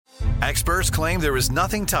Experts claim there is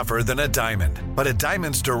nothing tougher than a diamond. But at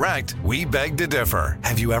Diamonds Direct, we beg to differ.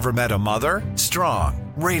 Have you ever met a mother?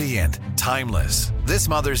 Strong, radiant, timeless. This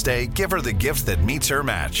Mother's Day, give her the gift that meets her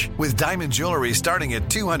match. With diamond jewelry starting at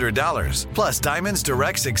 $200. Plus Diamonds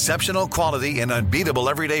Direct's exceptional quality and unbeatable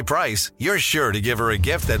everyday price, you're sure to give her a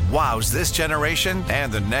gift that wows this generation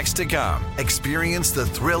and the next to come. Experience the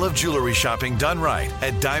thrill of jewelry shopping done right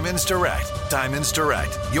at Diamonds Direct. Diamonds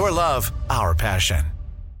Direct. Your love, our passion.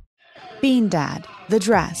 Bean Dad, The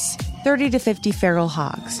Dress, 30 to 50 Feral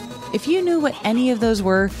Hogs. If you knew what any of those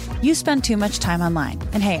were, you spend too much time online.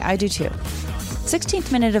 And hey, I do too.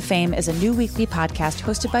 16th Minute of Fame is a new weekly podcast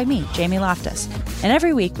hosted by me, Jamie Loftus. And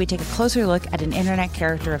every week we take a closer look at an internet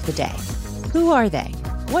character of the day. Who are they?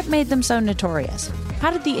 What made them so notorious?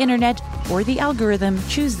 How did the internet or the algorithm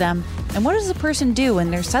choose them? And what does a person do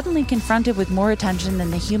when they're suddenly confronted with more attention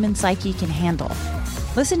than the human psyche can handle?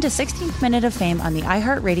 Listen to 16th Minute of Fame on the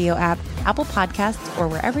iHeartRadio app, Apple Podcasts, or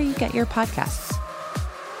wherever you get your podcasts.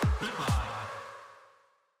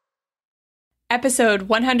 Episode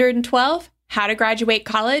 112, How to Graduate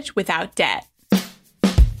College Without Debt.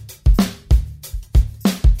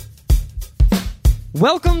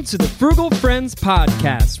 Welcome to the Frugal Friends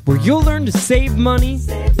Podcast, where you'll learn to save money,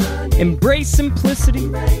 embrace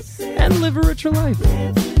simplicity, and live a richer life.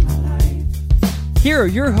 Here are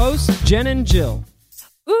your hosts, Jen and Jill.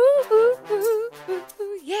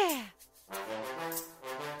 Yeah.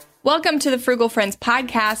 Welcome to the Frugal Friends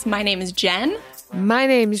Podcast. My name is Jen. My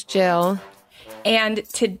name's Jill. And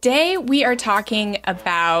today we are talking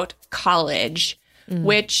about college,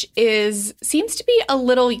 which seems to be a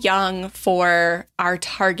little young for our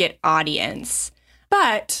target audience.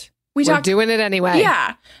 But we're doing it anyway.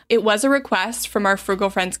 Yeah. It was a request from our Frugal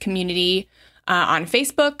Friends community on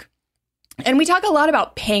Facebook. And we talk a lot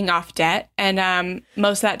about paying off debt. And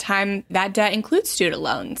most of that time, that debt includes student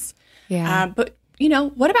loans. Yeah. But,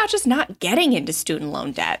 what about just not getting into student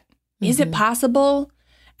loan debt? Is it possible?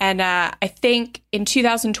 And I think in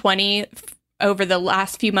 2020, over the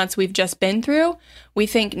last few months we've just been through, we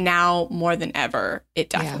think now more than ever, it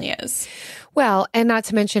definitely is. Well, and not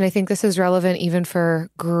to mention, I think this is relevant even for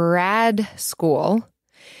grad school.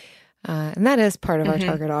 And that is part of our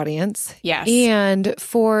target audience. Yes. And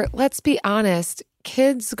for, let's be honest,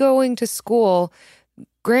 kids going to school,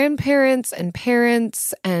 grandparents and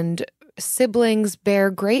parents and siblings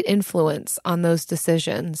bear great influence on those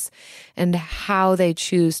decisions and how they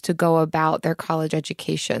choose to go about their college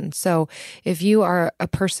education. So if you are a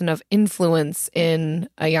person of influence in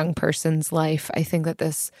a young person's life, I think that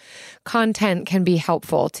this content can be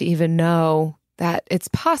helpful to even know that it's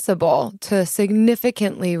possible to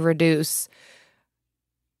significantly reduce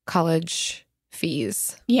college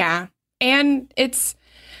fees. Yeah. And it's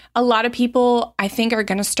a lot of people, I think, are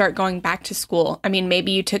going to start going back to school. I mean,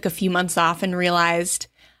 maybe you took a few months off and realized,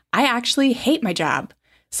 I actually hate my job,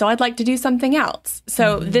 so I'd like to do something else.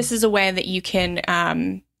 So this is a way that you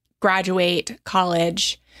can graduate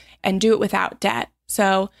college and do it without debt.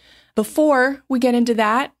 So before we get into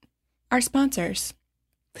that, our sponsors.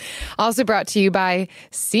 Also brought to you by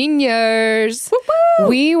Seniors. Woo-woo!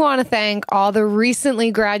 We want to thank all the recently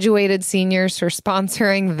graduated seniors for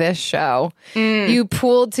sponsoring this show. You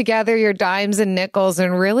pooled together your dimes and nickels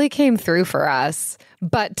and really came through for us.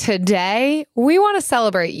 But today, we want to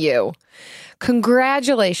celebrate you.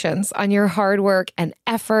 Congratulations on your hard work and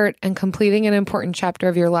effort and completing an important chapter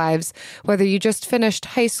of your lives. Whether you just finished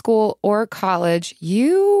high school or college,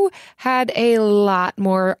 you had a lot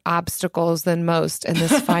more obstacles than most in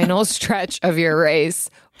this final stretch of your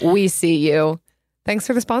race. We see you. Thanks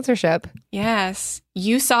for the sponsorship. Yes.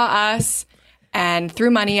 You saw us and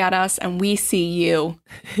threw money at us, and we see you.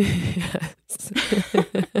 Yes.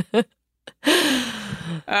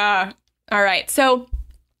 All right. So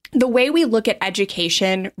the way we look at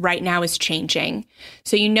education right now is changing.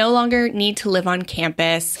 So you no longer need to live on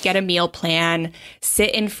campus, get a meal plan,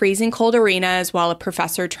 sit in freezing cold arenas while a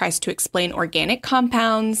professor tries to explain organic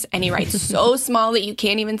compounds, and he writes so small that you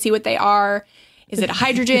can't even see what they are. Is it a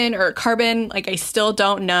hydrogen or a carbon? Like, I still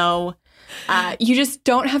don't know. You just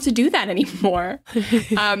don't have to do that anymore.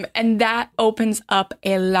 And that opens up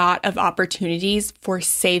a lot of opportunities for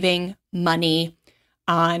saving money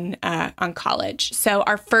on college. So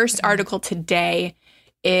our first article today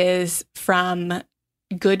is from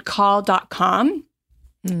goodcall.com.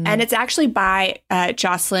 And it's actually by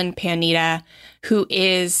Jocelyn Panetta, who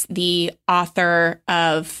is the author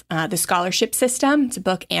of The Scholarship System. It's a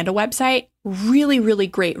book and a website. Really, really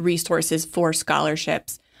great resources for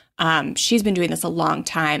scholarships. She's been doing this a long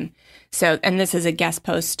time. So, and this is a guest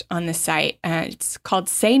post on the site. It's called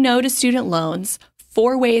Say No to Student Loans,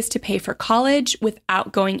 4 ways to pay for college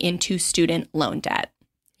without going into student loan debt.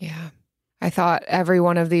 Yeah. I thought every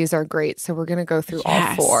one of these are great. So we're going to go through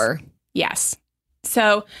all 4. Yes.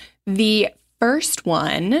 So the first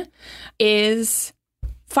one is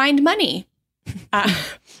find money.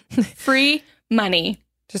 Free money.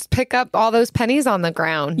 Just pick up all those pennies on the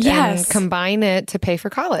ground and combine it to pay for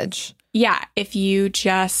college. Yeah. If you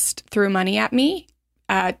just threw money at me,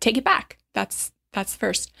 take it back. That's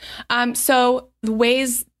first. So the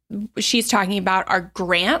ways she's talking about are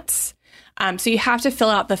grants. So you have to fill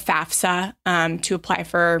out the FAFSA to apply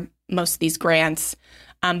for most of these grants.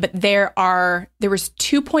 But there was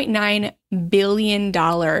 $2.9 billion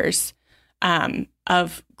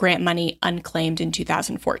of grant money unclaimed in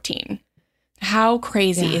 2014. How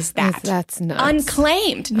crazy is that? That's nuts.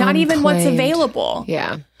 Unclaimed, not even what's available.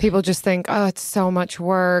 Yeah. People just think, oh, it's so much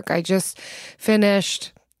work. I just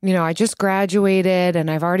finished, I just graduated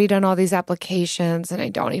and I've already done all these applications and I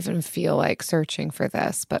don't even feel like searching for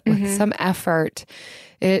this. But with some effort,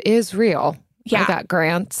 it is real. Yeah. I got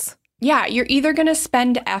grants. Yeah. You're either going to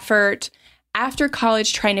spend effort after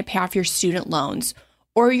college trying to pay off your student loans,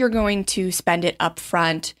 or you're going to spend it up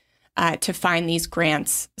front to find these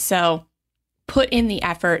grants. So put in the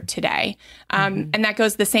effort today. And that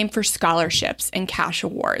goes the same for scholarships and cash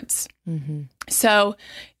awards. So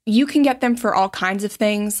you can get them for all kinds of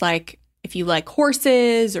things, like if you like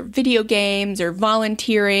horses or video games or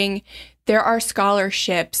volunteering, there are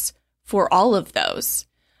scholarships for all of those.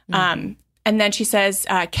 And then she says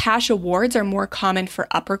cash awards are more common for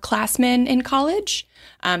upperclassmen in college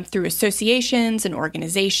through associations and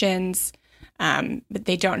organizations, but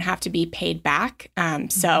they don't have to be paid back.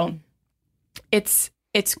 So it's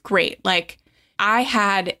great. Like I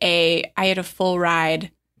had a full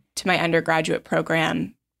ride to my undergraduate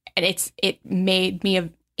program, and it made me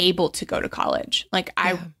able to go to college. Like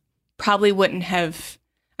I probably wouldn't have.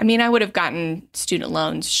 I mean, I would have gotten student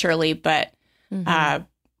loans surely, but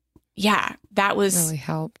that was really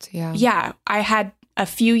helped. Yeah. Yeah. I had a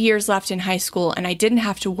few years left in high school and I didn't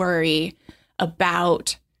have to worry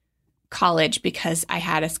about college because I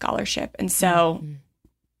had a scholarship. And so,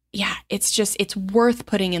 it's worth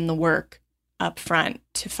putting in the work up front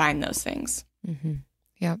to find those things.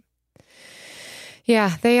 Yep.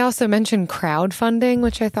 Yeah. They also mentioned crowdfunding,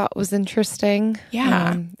 which I thought was interesting.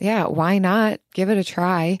 Yeah. Why not? Give it a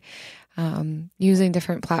try. Using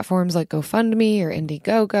different platforms like GoFundMe or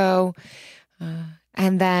Indiegogo.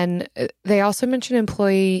 And then they also mentioned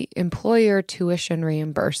employer tuition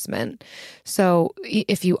reimbursement. So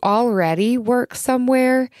if you already work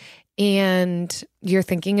somewhere and you're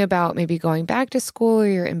thinking about maybe going back to school or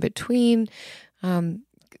you're in between,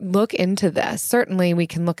 look into this. Certainly we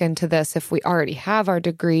can look into this if we already have our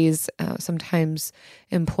degrees. Sometimes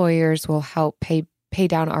employers will help pay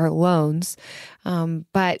down our loans.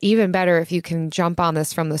 But even better if you can jump on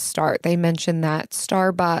this from the start. They mentioned that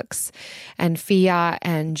Starbucks and Fiat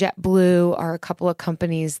and JetBlue are a couple of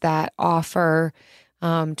companies that offer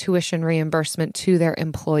tuition reimbursement to their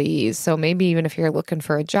employees. So maybe even if you're looking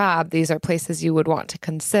for a job, these are places you would want to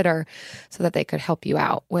consider so that they could help you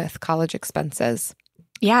out with college expenses.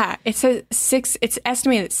 Yeah, it's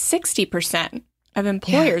estimated that 60% of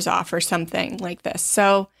employers offer something like this.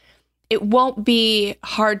 So it won't be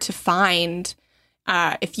hard to find.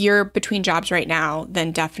 If you're between jobs right now,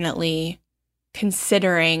 then definitely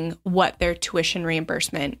considering what their tuition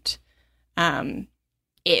reimbursement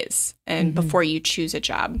is, and before you choose a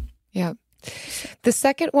job. Yeah. The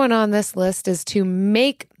second one on this list is to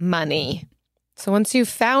make money. So once you've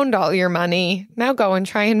found all your money, now go and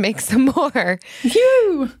try and make some more.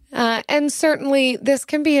 And certainly this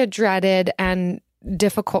can be a dreaded and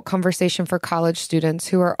difficult conversation for college students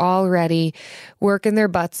who are already working their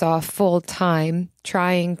butts off full time,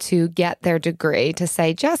 trying to get their degree. To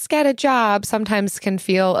say, just get a job, sometimes can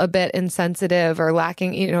feel a bit insensitive or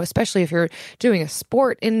lacking, especially if you're doing a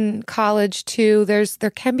sport in college too.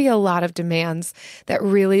 There can be a lot of demands that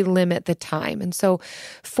really limit the time. And so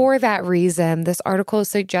for that reason, this article is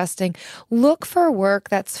suggesting look for work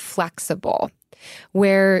that's flexible,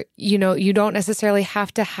 where, you don't necessarily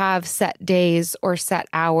have to have set days or set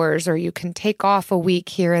hours, or you can take off a week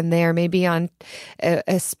here and there, maybe on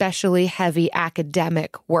especially heavy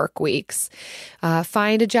academic work weeks.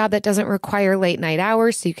 Find a job that doesn't require late night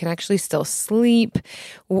hours so you can actually still sleep.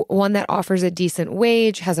 One that offers a decent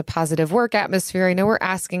wage, has a positive work atmosphere. I know we're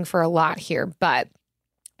asking for a lot here, but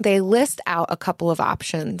they list out a couple of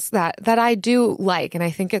options that I do like, and I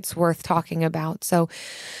think it's worth talking about. So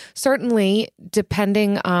certainly,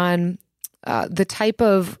 depending on the type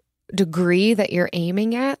of degree that you're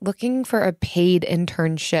aiming at, looking for a paid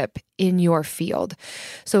internship in your field.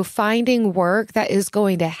 So finding work that is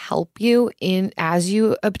going to help you in as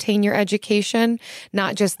you obtain your education,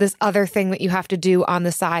 not just this other thing that you have to do on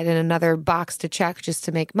the side and another box to check just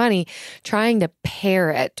to make money, trying to pair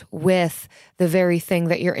it with the very thing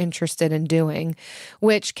that you're interested in doing,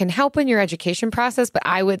 which can help in your education process, but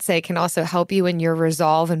I would say can also help you in your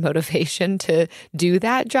resolve and motivation to do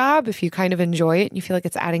that job if you kind of enjoy it and you feel like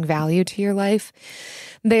it's adding value to your life.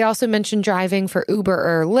 They also mentioned driving for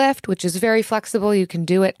Uber or Lyft, which is very flexible. You can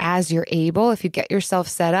do it as you're able. If you get yourself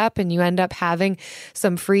set up and you end up having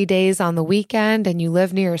some free days on the weekend and you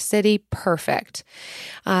live near a city, perfect.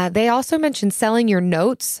 They also mentioned selling your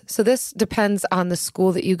notes. So this depends on the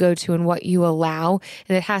school that you go to and what you allow,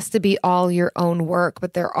 and it has to be all your own work.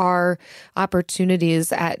 But there are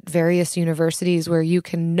opportunities at various universities where you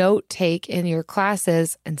can note take in your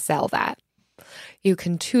classes and sell that. You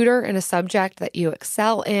can tutor in a subject that you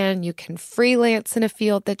excel in. You can freelance in a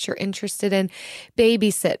field that you're interested in,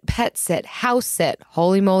 babysit, pet sit, house sit.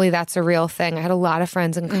 Holy moly, that's a real thing. I had a lot of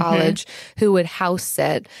friends in college who would house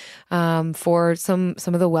sit for some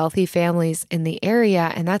of the wealthy families in the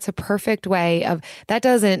area. And that's a perfect way of, that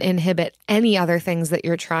doesn't inhibit any other things that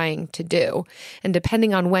you're trying to do. And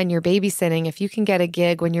depending on when you're babysitting, if you can get a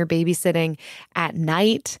gig when you're babysitting at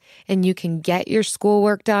night and you can get your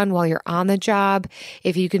schoolwork done while you're on the job,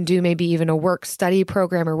 if you can do maybe even a work study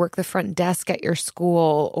program or work the front desk at your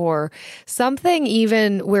school or something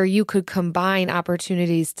even where you could combine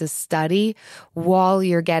opportunities to study while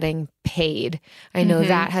you're getting paid. I know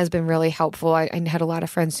that has been really helpful. I had a lot of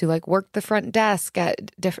friends who worked the front desk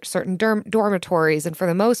at certain dormitories. And for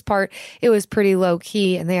the most part, it was pretty low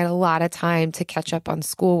key and they had a lot of time to catch up on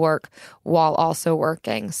schoolwork while also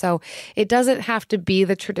working. So it doesn't have to be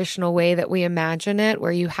the traditional way that we imagine it,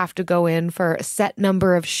 where you have to go in for a set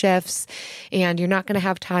number of shifts and you're not going to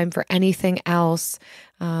have time for anything else.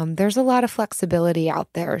 There's a lot of flexibility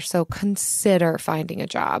out there. So consider finding a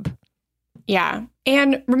job. Yeah.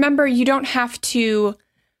 And remember, you don't have to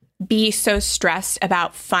be so stressed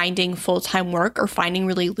about finding full-time work or finding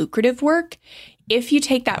really lucrative work if you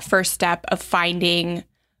take that first step of finding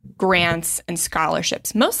grants and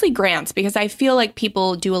scholarships, mostly grants, because I feel like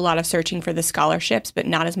people do a lot of searching for the scholarships, but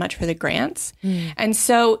not as much for the grants. And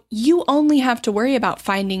so you only have to worry about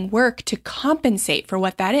finding work to compensate for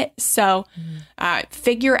what that is. So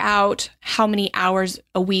figure out how many hours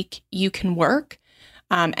a week you can work.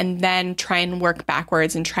 And then try and work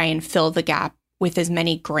backwards and try and fill the gap with as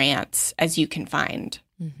many grants as you can find.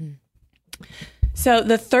 So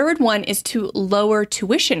the third one is to lower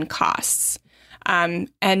tuition costs. And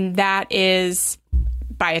that is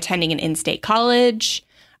by attending an in-state college,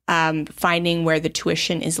 finding where the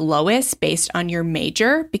tuition is lowest based on your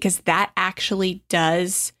major, because that actually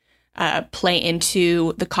does play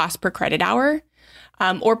into the cost per credit hour.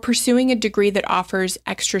 Or pursuing a degree that offers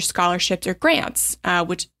extra scholarships or grants,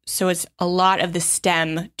 so it's a lot of the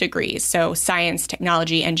STEM degrees. So science,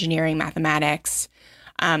 technology, engineering, mathematics,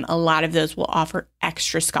 a lot of those will offer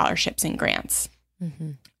extra scholarships and grants.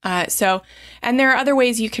 And there are other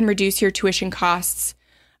ways you can reduce your tuition costs.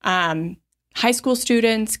 High school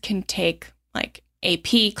students can take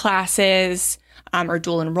AP classes or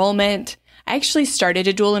dual enrollment. I actually started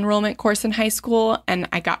a dual enrollment course in high school and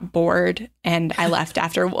I got bored and I left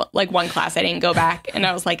after one class. I didn't go back. And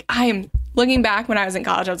I was like, looking back when I was in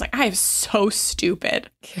college, I was like, I am so stupid.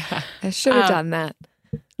 Yeah, I should have done that.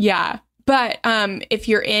 Yeah. But if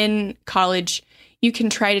you're in college, you can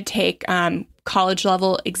try to take college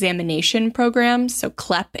level examination programs. So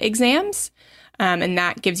CLEP exams. And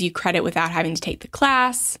that gives you credit without having to take the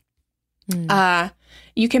class.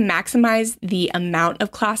 You can maximize the amount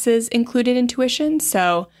of classes included in tuition.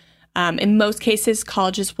 So in most cases,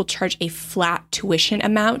 colleges will charge a flat tuition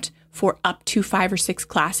amount for up to 5 or 6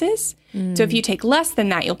 classes. So if you take less than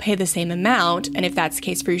that, you'll pay the same amount. And if that's the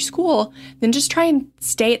case for your school, then just try and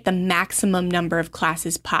stay at the maximum number of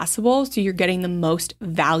classes possible so you're getting the most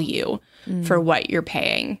value for what you're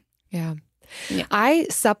paying. Yeah. I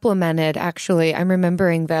supplemented, actually, I'm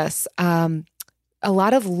remembering this. A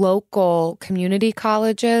lot of local community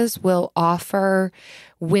colleges will offer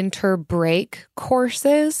winter break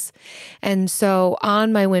courses. And so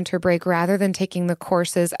on my winter break, rather than taking the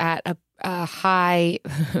courses at a high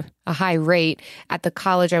rate at the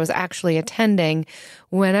college I was actually attending,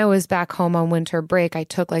 when I was back home on winter break, I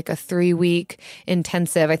took a 3-week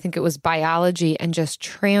intensive, I think it was biology, and just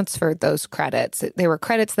transferred those credits. They were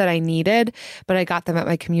credits that I needed, but I got them at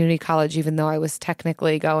my community college, even though I was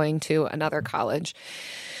technically going to another college.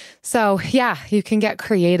 So yeah, you can get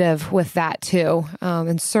creative with that too.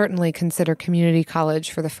 And certainly consider community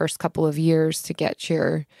college for the first couple of years to get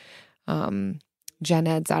your gen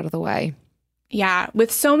ed's out of the way. Yeah.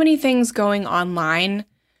 With so many things going online,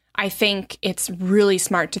 I think it's really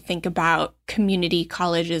smart to think about community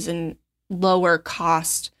colleges and lower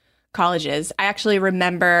cost colleges. I actually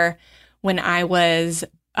remember when I was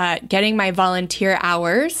getting my volunteer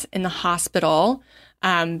hours in the hospital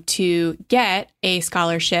to get a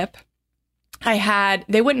scholarship.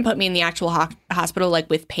 They wouldn't put me in the actual hospital like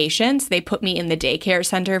with patients. They put me in the daycare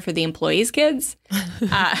center for the employees' kids.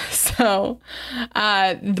 But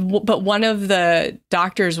one of the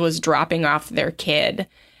doctors was dropping off their kid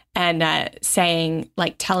and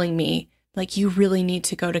telling me, like, you really need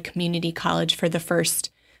to go to community college for the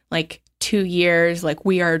first, 2 years. Like,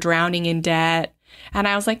 we are drowning in debt. And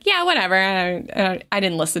I was like, yeah, whatever. I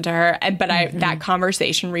didn't listen to her. But that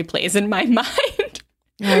conversation replays in my mind.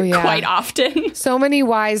 Oh, yeah. Quite often. So many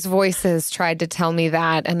wise voices tried to tell me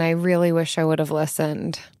that, and I really wish I would have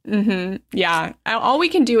listened. Mm-hmm. Yeah. All we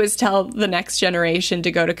can do is tell the next generation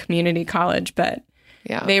to go to community college, but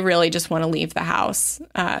they really just want to leave the house.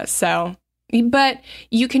 But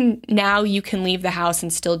you can leave the house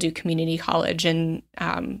and still do community college and,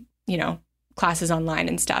 classes online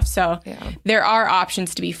and stuff. So there are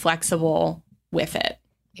options to be flexible with it.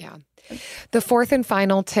 Yeah. The fourth and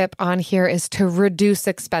final tip on here is to reduce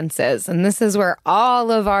expenses. And this is where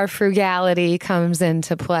all of our frugality comes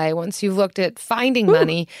into play. Once you've looked at finding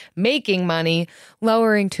money, making money,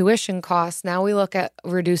 lowering tuition costs, now we look at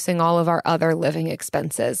reducing all of our other living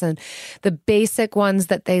expenses. And the basic ones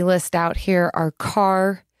that they list out here are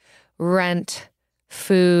car, rent,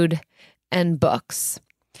 food, and books.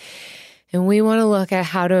 And we want to look at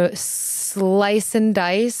how to slice and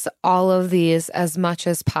dice all of these as much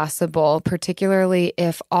as possible, particularly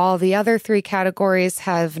if all the other three categories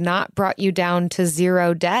have not brought you down to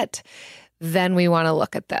zero debt, then we want to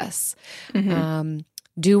look at this. Mm-hmm.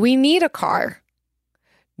 Do we need a car?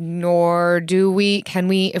 Nor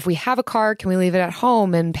if we have a car, can we leave it at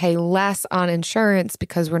home and pay less on insurance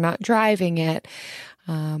because we're not driving it?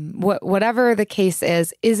 Whatever the case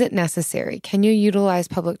is it necessary? Can you utilize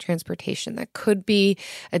public transportation? That could be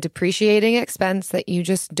a depreciating expense that you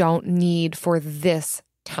just don't need for this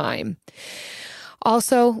time.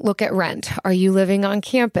 Also, look at rent. Are you living on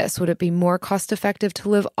campus? Would it be more cost effective to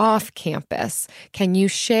live off campus? Can you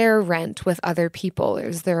share rent with other people?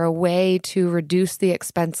 Is there a way to reduce the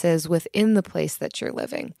expenses within the place that you're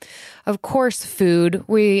living? Of course, food.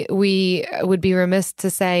 We would be remiss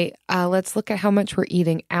to say, let's look at how much we're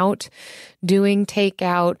eating out, doing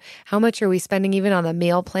takeout. How much are we spending even on the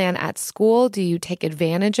meal plan at school? Do you take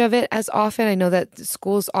advantage of it as often? I know that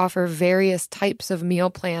schools offer various types of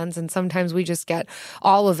meal plans, and sometimes we just get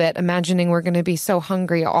all of it, imagining we're going to be so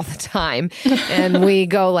hungry all the time. And we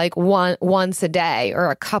go once a day or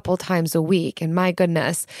a couple times a week. And my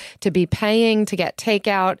goodness, to be paying to get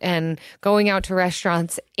takeout and going out to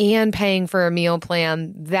restaurants and paying for a meal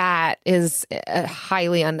plan, that is a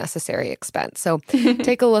highly unnecessary expense. So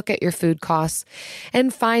take a look at your food costs.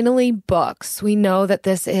 And finally, books. We know that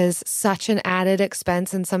this is such an added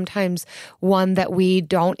expense and sometimes one that we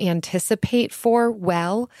don't anticipate for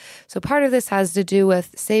well. So part of this has to do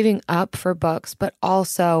with saving up for books, but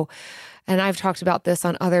also, and I've talked about this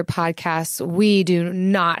on other podcasts, we do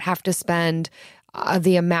not have to spend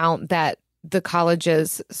the amount that the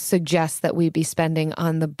colleges suggest that we be spending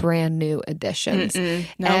on the brand new editions.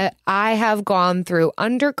 Nope. I have gone through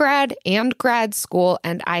undergrad and grad school,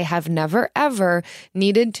 and I have never, ever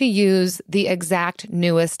needed to use the exact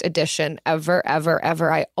newest edition ever.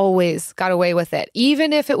 I always got away with it.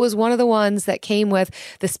 Even if it was one of the ones that came with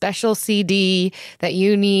the special CD that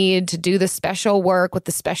you need to do the special work with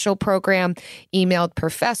the special program, emailed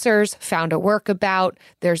professors, found a workabout.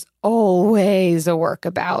 There's always a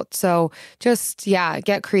workabout. So just,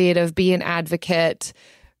 get creative, be an advocate,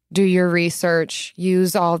 do your research,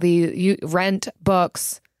 use rent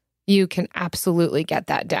books. You can absolutely get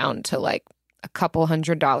that down to like a couple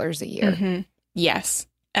 $100 a year. Mm-hmm. Yes.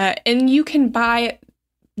 And you can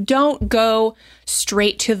don't go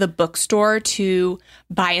straight to the bookstore to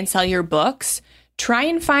buy and sell your books. Try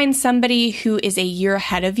and find somebody who is a year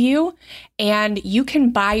ahead of you, and you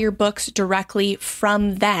can buy your books directly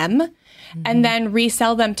from them and then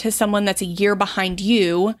resell them to someone that's a year behind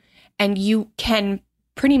you, and you can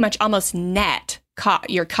pretty much almost net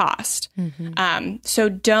your cost. So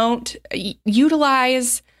don't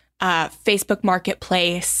utilize Facebook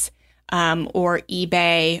Marketplace or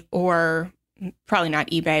eBay, or probably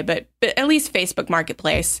not eBay, but at least Facebook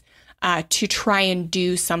Marketplace. To try and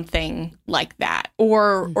do something like that,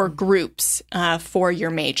 or groups for your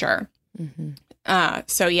major. I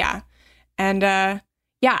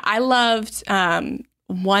loved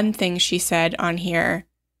one thing she said on here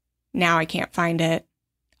now I can't find it.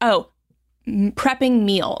 Oh, prepping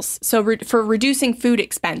meals. So for reducing food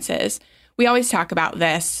expenses, we always talk about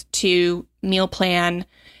this to meal plan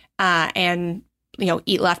and,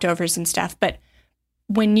 eat leftovers and stuff. But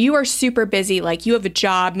when you are super busy, like you have a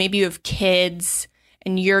job, maybe you have kids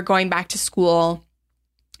and you're going back to school,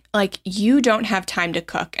 like you don't have time to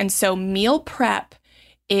cook. And so meal prep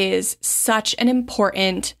is such an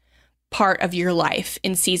important part of your life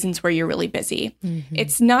in seasons where you're really busy. Mm-hmm.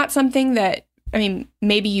 It's not something that,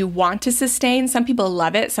 maybe you want to sustain. Some people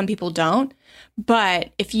love it, some people don't.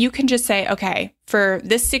 But if you can just say, okay, for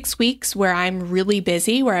this 6 weeks where I'm really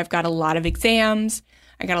busy, where I've got a lot of exams,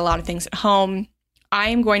 I got a lot of things at home,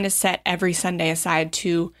 I am going to set every Sunday aside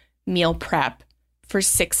to meal prep for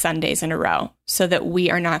 6 Sundays in a row so that we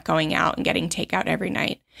are not going out and getting takeout every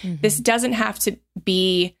night. Mm-hmm. This doesn't have to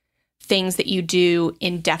be things that you do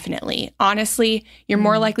indefinitely. Honestly, you're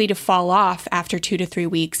more likely to fall off after 2 to 3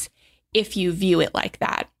 weeks if you view it like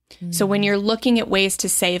that. Mm-hmm. So when you're looking at ways to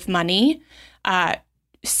save money,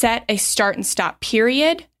 set a start and stop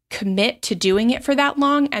period, commit to doing it for that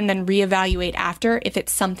long, and then reevaluate after if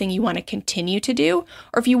it's something you want to continue to do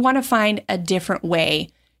or if you want to find a different way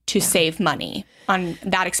to save money on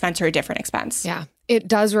that expense or a different expense. Yeah. It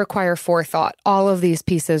does require forethought. All of these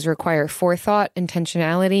pieces require forethought,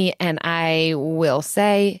 intentionality, and I will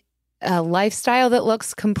say a lifestyle that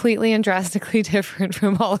looks completely and drastically different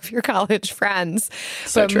from all of your college friends.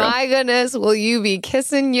 So but true. My goodness, will you be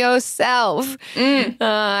kissing yourself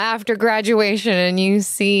after graduation and you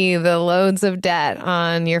see the loads of debt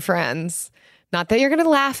on your friends? Not that you're going to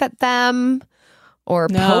laugh at them or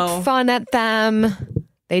poke fun at them.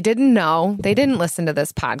 They didn't know. They didn't listen to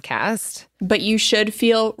this podcast. But you should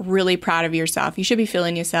feel really proud of yourself. You should be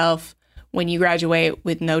feeling yourself when you graduate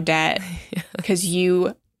with no debt because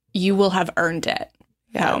you will have earned it.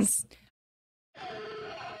 Yes. So.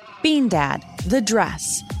 Bean Dad, The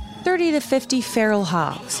Dress, 30 to 50 Feral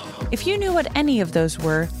Hogs. If you knew what any of those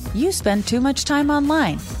were, you spend too much time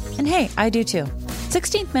online. And hey, I do too.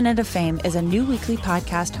 16th Minute of Fame is a new weekly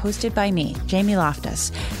podcast hosted by me, Jamie Loftus,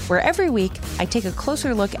 where every week I take a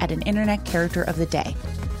closer look at an internet character of the day.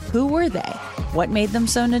 Who were they? What made them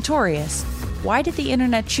so notorious? Why did the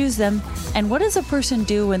internet choose them? And what does a person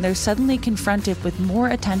do when they're suddenly confronted with more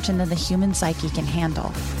attention than the human psyche can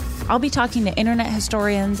handle? I'll be talking to internet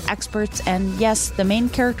historians, experts, and yes, the main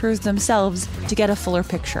characters themselves to get a fuller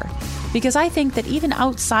picture. Because I think that even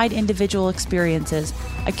outside individual experiences,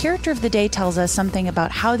 a character of the day tells us something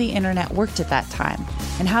about how the internet worked at that time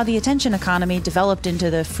and how the attention economy developed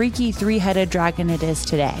into the freaky three-headed dragon it is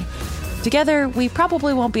today. Together, we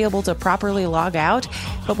probably won't be able to properly log out,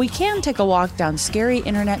 but we can take a walk down scary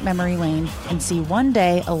internet memory lane and see one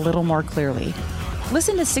day a little more clearly.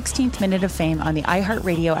 Listen to 16th Minute of Fame on the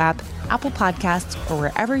iHeartRadio app, Apple Podcasts, or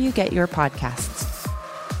wherever you get your podcasts.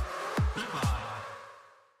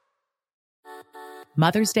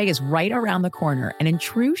 Mother's Day is right around the corner, and in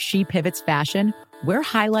true She Pivots fashion, we're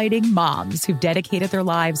highlighting moms who've dedicated their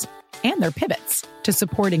lives and their pivots to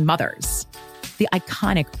supporting mothers. The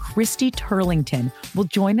iconic Christy Turlington will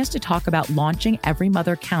join us to talk about launching Every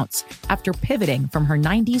Mother Counts after pivoting from her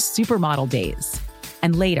 90s supermodel days.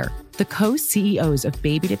 And later, the co-CEOs of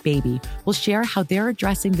Baby to Baby will share how they're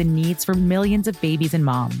addressing the needs for millions of babies and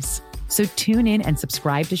moms. So tune in and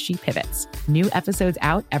subscribe to She Pivots. New episodes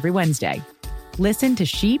out every Wednesday. Listen to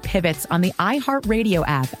She Pivots on the iHeartRadio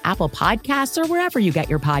app, Apple Podcasts, or wherever you get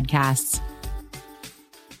your podcasts.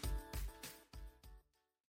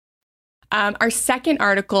 Our second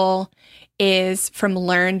article is from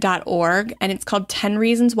learn.org, and it's called 10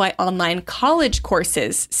 Reasons Why Online College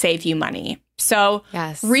Courses Save You Money. So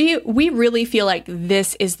yes. we really feel like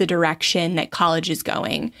this is the direction that college is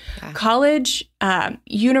going. Yeah. College,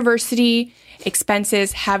 university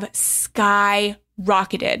expenses have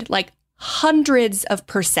skyrocketed, like hundreds of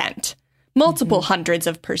percent, multiple hundreds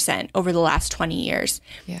of percent over the last 20 years,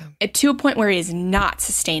 to a point where it is not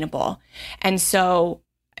sustainable. And so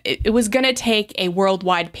it was going to take a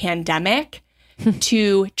worldwide pandemic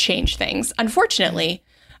to change things, unfortunately.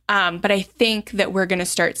 But I think that we're going to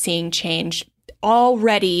start seeing change.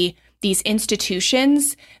 Already, these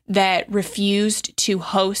institutions that refused to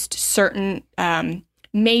host certain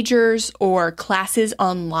majors or classes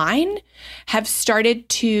online have started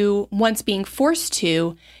to, once being forced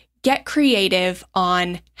to, get creative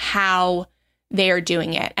on how they are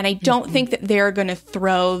doing it. And I don't think that they're going to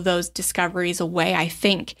throw those discoveries away. I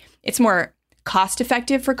think it's more cost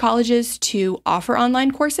effective for colleges to offer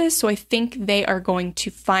online courses. So I think they are going to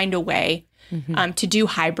find a way to do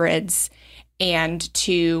hybrids and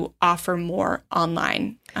to offer more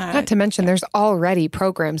online. Not to mention, there's already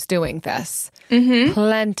programs doing this.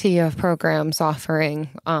 Plenty of programs offering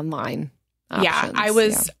online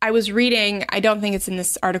options. I was reading, I don't think it's in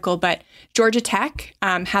this article, but Georgia Tech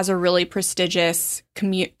has a really prestigious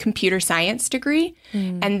computer science degree,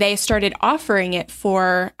 and they started offering it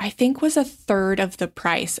for, I think, was a third of the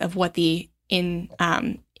price of what the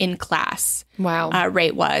in-class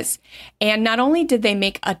rate was. And not only did they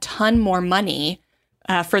make a ton more money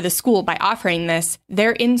for the school by offering this,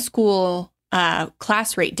 their in-school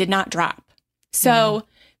class rate did not drop. So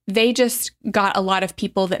they just got a lot of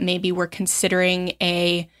people that maybe were considering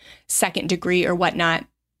a second degree or whatnot.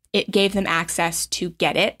 It gave them access to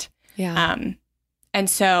get it. And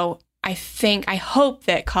so I hope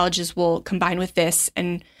that colleges will combine with this,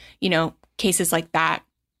 and, cases like that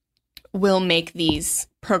will make these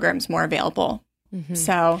programs more available.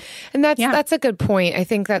 So, and that's a good point. I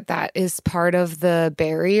think that is part of the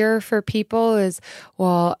barrier for people is,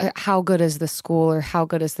 well, how good is the school or how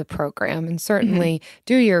good is the program? And certainly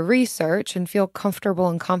do your research and feel comfortable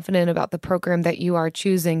and confident about the program that you are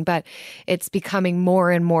choosing. But it's becoming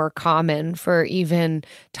more and more common for even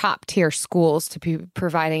top tier schools to be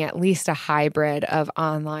providing at least a hybrid of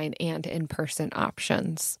online and in-person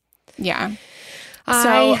options. Yeah.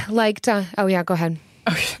 I liked, go ahead.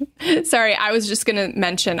 Okay. Sorry, I was just going to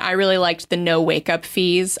mention, I really liked the no wake-up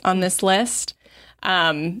fees on this list.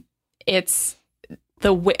 It's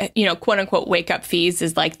the, quote-unquote wake-up fees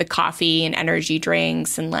is like the coffee and energy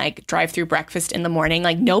drinks and like drive-through breakfast in the morning.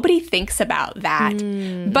 Like, nobody thinks about that.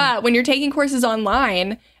 But when you're taking courses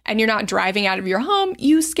online and you're not driving out of your home,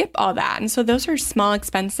 you skip all that. And so those are small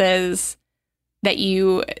expenses that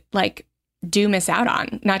you, like, do miss out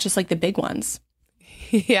on, not just like the big ones.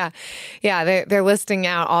 Yeah. They're listing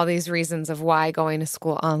out all these reasons of why going to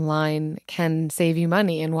school online can save you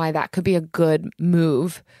money and why that could be a good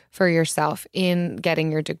move for yourself in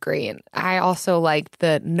getting your degree. And I also liked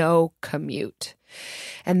the no commute.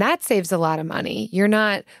 And that saves a lot of money.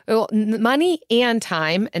 Money and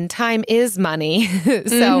time is money.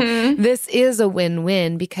 So this is a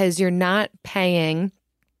win-win because you're not paying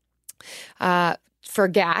for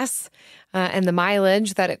gas. And the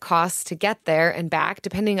mileage that it costs to get there and back,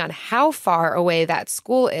 depending on how far away that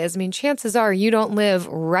school is. I mean, chances are you don't live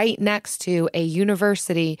right next to a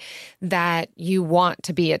university that you want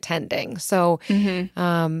to be attending. So,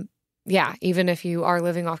 even if you are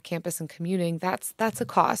living off campus and commuting, that's a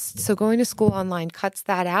cost. So going to school online cuts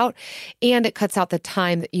that out, and it cuts out the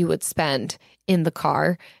time that you would spend in the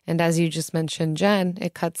car. And as you just mentioned, Jen,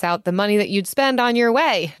 it cuts out the money that you'd spend on your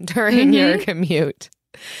way during your commute.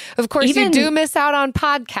 Of course, you do miss out on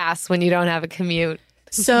podcasts when you don't have a commute.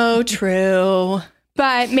 So true.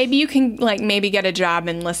 But maybe you can maybe get a job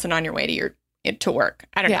and listen on your way to work.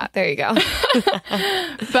 I don't know. Yeah, there you go.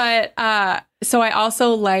 But so I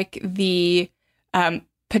also like the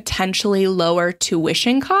potentially lower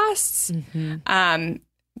tuition costs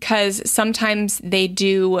because sometimes they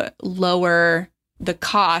do lower the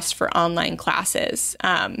cost for online classes.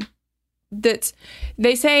 That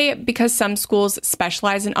they say because some schools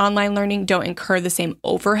specialize in online learning don't incur the same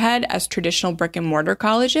overhead as traditional brick and mortar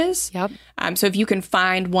colleges. Yep. So if you can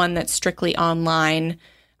find one that's strictly online,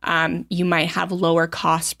 you might have lower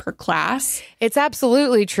costs per class. It's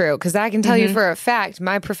absolutely true because I can tell you for a fact,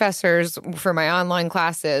 my professors for my online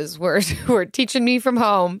classes were teaching me from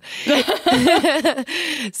home.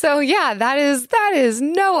 So yeah, that is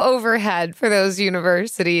no overhead for those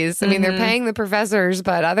universities. I mean, they're paying the professors,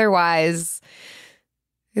 but otherwise,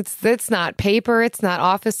 it's not paper, it's not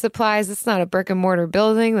office supplies, it's not a brick and mortar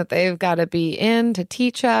building that they've got to be in to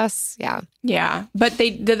teach us. Yeah. Yeah. But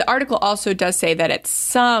the article also does say that at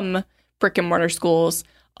some brick and mortar schools,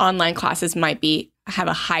 online classes might have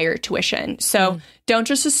a higher tuition. So don't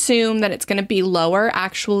just assume that it's going to be lower.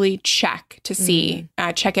 Actually check to see,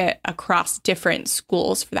 check it across different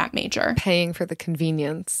schools for that major. Paying for the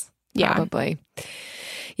convenience. Yeah. Probably.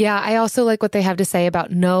 Yeah. I also like what they have to say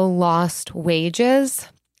about no lost wages.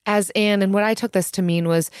 And what I took this to mean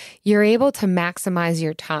was you're able to maximize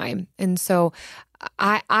your time. And so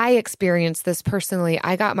I experienced this personally.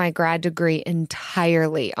 I got my grad degree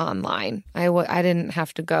entirely online. I didn't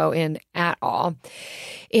have to go in at all.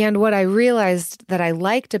 And what I realized that I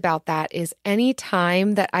liked about that is any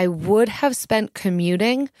time that I would have spent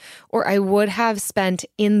commuting or I would have spent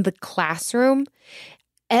in the classroom,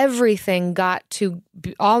 everything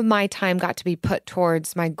all my time got to be put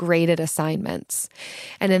towards my graded assignments.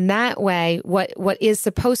 And in that way, what is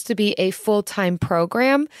supposed to be a full-time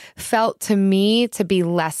program felt to me to be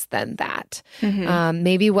less than that.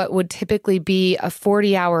 Maybe what would typically be a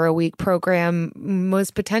 40-hour-a-week program was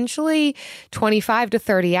potentially 25 to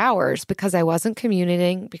 30 hours because I wasn't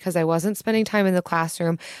commuting, because I wasn't spending time in the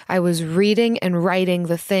classroom. I was reading and writing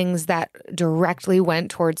the things that directly went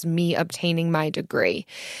towards me obtaining my degree.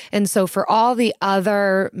 And so for all the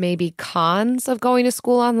other maybe cons of going to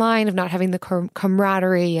school online, of not having the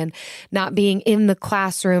camaraderie and not being in the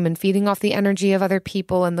classroom and feeding off the energy of other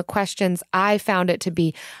people and the questions, I found it to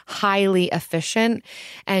be highly efficient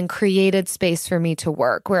and created space for me to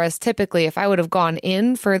work. Whereas typically, if I would have gone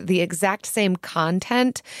in for the exact same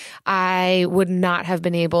content, I would not have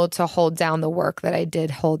been able to hold down the work that I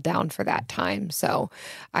did hold down for that time. So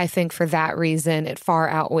I think for that reason, it far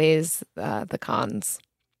outweighs the cons.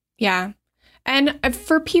 Yeah. And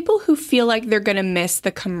for people who feel like they're going to miss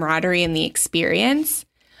the camaraderie and the experience,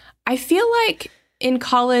 I feel like in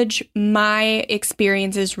college, my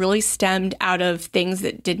experiences really stemmed out of things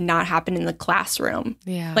that did not happen in the classroom.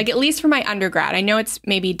 Yeah. Like, at least for my undergrad. I know it's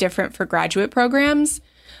maybe different for graduate programs,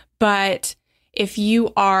 but if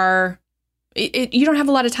you are, you don't have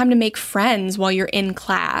a lot of time to make friends while you're in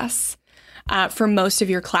class for most of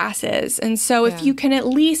your classes. And so if you can at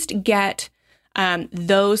least get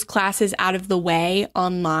those classes out of the way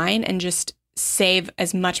online and just save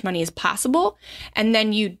as much money as possible, and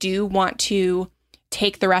then you do want to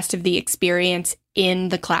take the rest of the experience in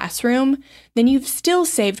the classroom, then you've still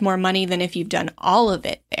saved more money than if you've done all of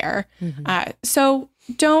it there. So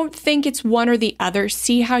don't think it's one or the other.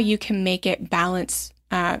 See how you can make it balance,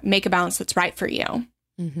 make a balance that's right for you.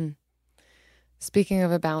 Speaking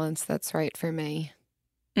of a balance that's right for me.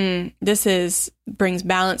 This brings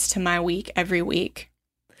balance to my week every week.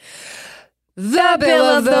 The Bill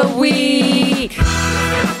of the Week.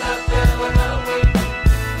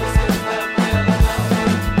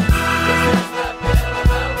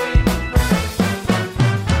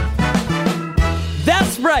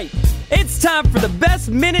 That's right. It's time for the best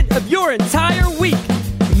minute of your entire week.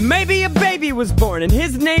 Maybe a baby was born and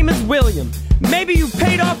his name is William. Maybe you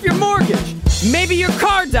paid off your mortgage. Maybe your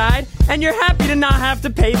car died and you're happy to not have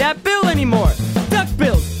to pay that bill anymore. Duck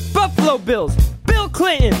Bills, Buffalo Bills, Bill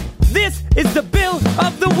Clinton. This is the Bill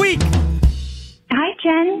of the Week. Hi,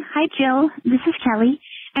 Jen. Hi, Jill. This is Kelly.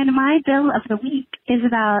 And my Bill of the Week is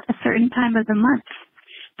about a certain time of the month.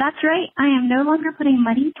 That's right. I am no longer putting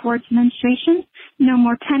money towards menstruation. No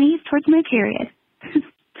more pennies towards my period.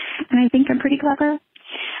 And I think I'm pretty clever.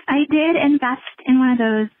 I did invest in one of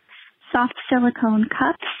those soft silicone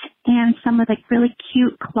cups and some of the really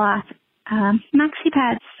cute cloth maxi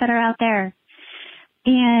pads that are out there.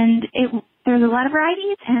 And there's a lot of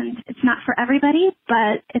varieties, and it's not for everybody,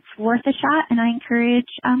 but it's worth a shot, and I encourage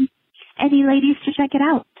any ladies to check it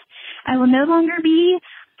out. I will no longer be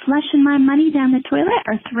flushing my money down the toilet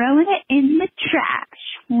or throwing it in the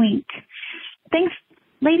trash. Wink. Thanks,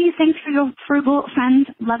 ladies. Thanks for your frugal friends.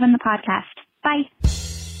 Loving the podcast. Bye.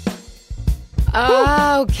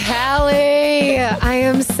 Oh, Callie, I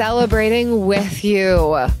am celebrating with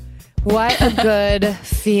you. What a good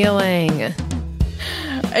feeling.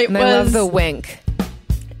 I love the wink.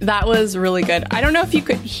 That was really good. I don't know if you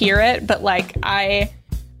could hear it, but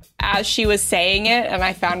as she was saying it and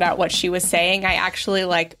I found out what she was saying, I actually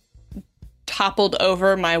toppled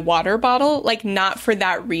over my water bottle, not for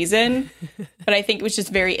that reason, but I think it was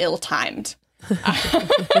just very ill-timed.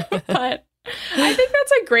 But I think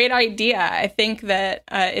that's a great idea. I think that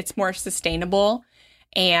it's more sustainable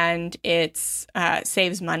and it's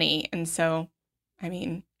saves money. And so, I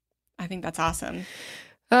think that's awesome.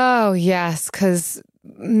 Oh, yes, because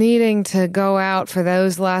needing to go out for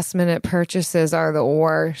those last-minute purchases are the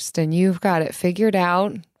worst, and you've got it figured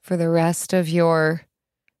out for the rest of your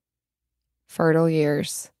fertile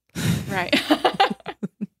years. Right.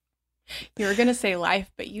 You were going to say life,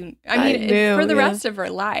 but it's for the rest of her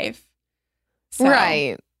life. So,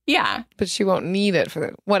 right. Yeah. But she won't need it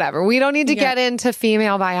for whatever. We don't need to get into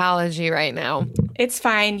female biology right now. It's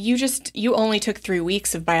fine. You only took 3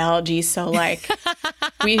 weeks of biology, so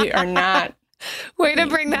we are not. Way to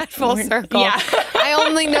bring that full circle. Yeah. I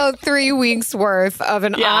only know 3 weeks worth of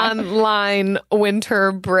an online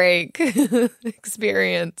winter break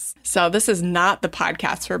experience. So this is not the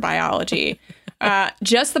podcast for biology.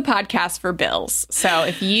 Just the podcast for bills. So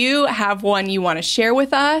if you have one you want to share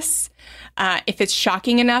with us, if it's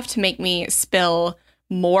shocking enough to make me spill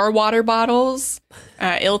more water bottles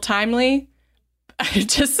ill-timely,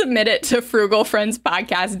 just submit it to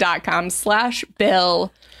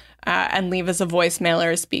frugalfriendspodcast.com/bill. and leave us a voicemail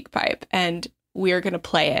or a speak pipe, and we're going to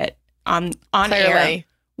play it on Clearly. air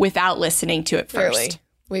without listening to it first. Clearly.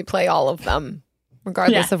 We play all of them,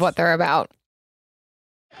 regardless of what they're about.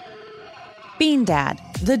 Bean Dad,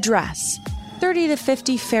 The Dress, 30 to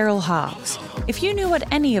 50 Feral Hogs. If you knew what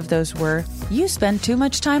any of those were, you spend too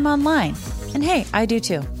much time online. And hey, I do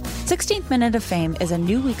too. 16th Minute of Fame is a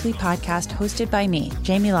new weekly podcast hosted by me,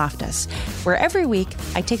 Jamie Loftus, where every week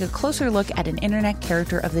I take a closer look at an internet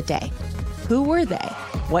character of the day. Who were they?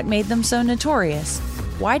 What made them so notorious?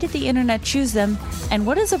 Why did the internet choose them? And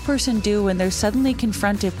what does a person do when they're suddenly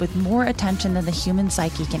confronted with more attention than the human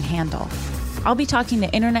psyche can handle? I'll be talking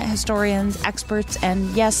to internet historians, experts, and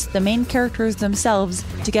yes, the main characters themselves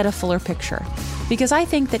to get a fuller picture. Because I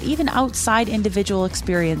think that even outside individual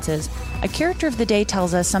experiences, a character of the day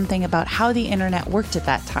tells us something about how the internet worked at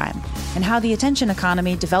that time, and how the attention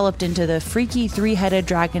economy developed into the freaky three-headed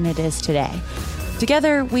dragon it is today.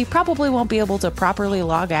 Together, we probably won't be able to properly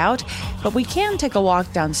log out, but we can take a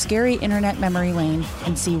walk down scary internet memory lane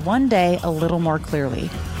and see one day a little more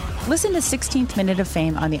clearly. Listen to 16th Minute of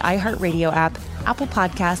Fame on the iHeartRadio app, Apple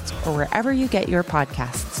Podcasts, or wherever you get your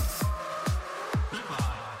podcasts.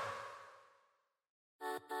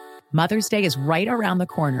 Mother's Day is right around the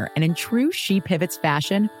corner, and in true She Pivots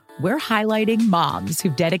fashion, we're highlighting moms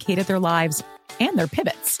who've dedicated their lives and their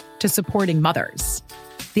pivots to supporting mothers.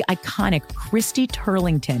 The iconic Christy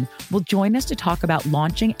Turlington will join us to talk about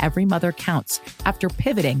launching Every Mother Counts after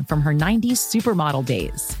pivoting from her 90s supermodel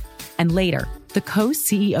days. And later, the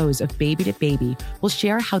co-CEOs of Baby to Baby will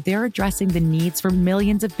share how they're addressing the needs for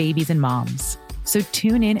millions of babies and moms. So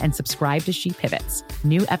tune in and subscribe to She Pivots.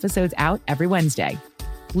 New episodes out every Wednesday.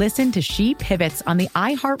 Listen to She Pivots on the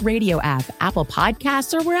iHeartRadio app, Apple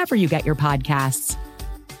Podcasts, or wherever you get your podcasts.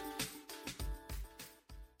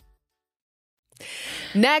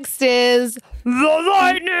 Next is the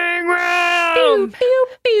lightning round. Pew,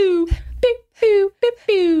 pew, pew, pew, pew,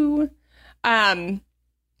 pew.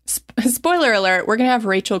 Spoiler alert, we're going to have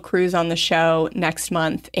Rachel Cruz on the show next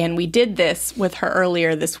month, and we did this with her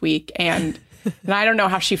earlier this week, and I don't know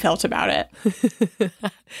how she felt about it.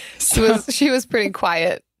 She was pretty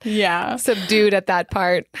quiet. Yeah. Subdued at that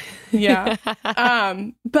part. Yeah.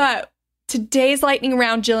 But today's lightning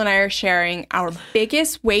round, Jill and I are sharing our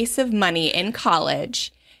biggest waste of money in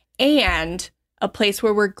college and a place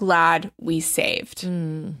where we're glad we saved.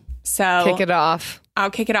 So kick it off.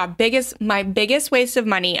 I'll kick it off. My biggest waste of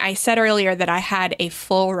money. I said earlier that I had a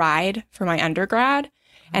full ride for my undergrad,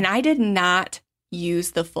 and I did not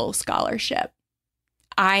use the full scholarship.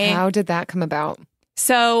 How did that come about?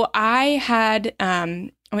 So I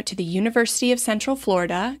went to the University of Central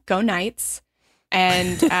Florida, go Knights,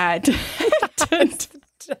 and you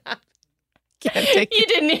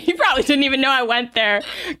probably didn't even know I went there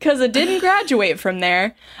because I didn't graduate from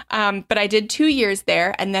there. But I did 2 years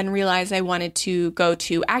there and then realized I wanted to go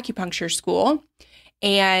to acupuncture school,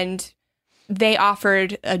 and they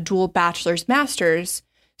offered a dual bachelor's master's.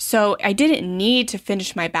 So I didn't need to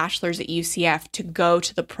finish my bachelor's at UCF to go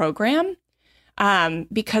to the program,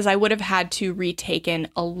 because I would have had to retake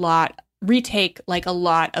a lot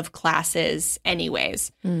of classes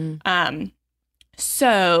anyways.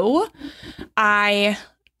 So I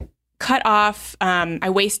cut off, I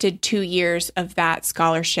wasted 2 years of that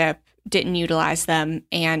scholarship, didn't utilize them,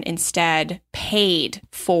 and instead paid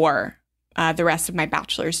for the rest of my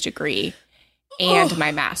bachelor's degree and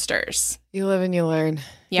my master's. You live and you learn.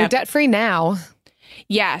 Yep. You're debt free now.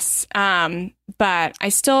 Yes. But I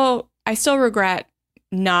still regret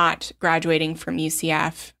not graduating from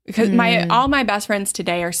UCF because all my best friends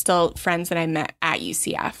today are still friends that I met at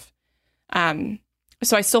UCF.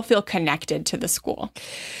 So I still feel connected to the school.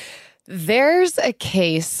 There's a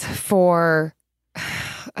case for,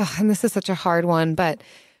 and this is such a hard one, but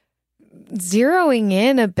zeroing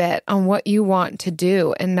in a bit on what you want to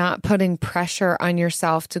do and not putting pressure on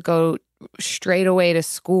yourself to go straight away to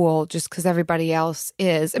school just because everybody else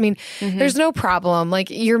is. I mean, there's no problem. Like,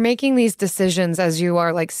 you're making these decisions as you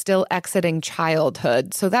are like still exiting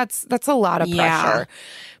childhood. So that's a lot of pressure.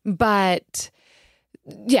 But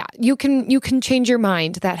yeah, you can change your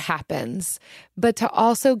mind. That happens. But to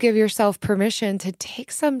also give yourself permission to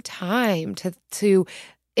take some time to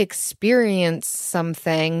experience some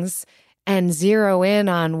things and zero in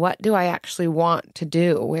on what do I actually want to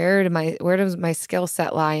do? Where does my skill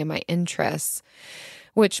set lie and my interests?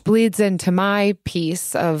 Which bleeds into my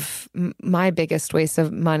piece of my biggest waste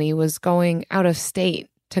of money was going out of state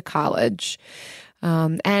to college.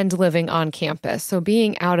 And living on campus. So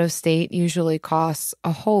being out of state usually costs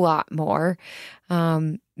a whole lot more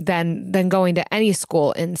than going to any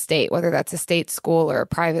school in state, whether that's a state school or a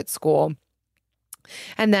private school.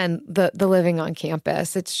 And then the living on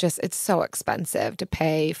campus, it's so expensive to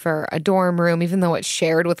pay for a dorm room, even though it's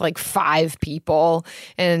shared with like 5 people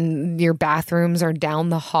and your bathrooms are down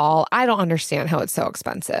the hall. I don't understand how it's so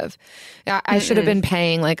expensive. I should have been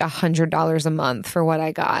paying like $100 a month for what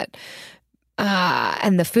I got.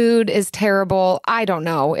 And the food is terrible. I don't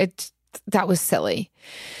know. That was silly.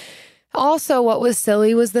 Also, what was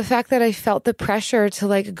silly was the fact that I felt the pressure to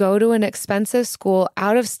like go to an expensive school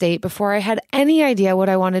out of state before I had any idea what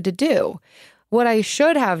I wanted to do. What I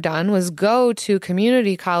should have done was go to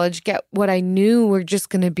community college, get what I knew were just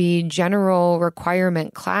going to be general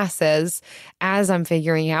requirement classes as I'm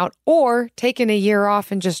figuring out, or taken a year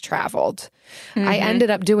off and just traveled. I ended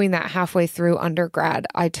up doing that halfway through undergrad.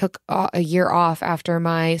 I took a year off after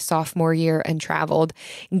my sophomore year and traveled,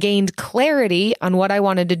 gained clarity on what I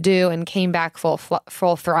wanted to do, and came back full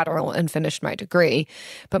throttle and finished my degree.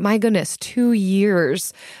 But my goodness, 2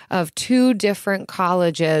 years of 2 different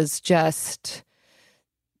colleges, just,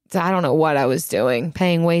 I don't know what I was doing,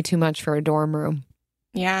 paying way too much for a dorm room.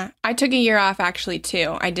 Yeah, I took a year off actually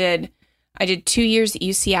too. I did 2 years at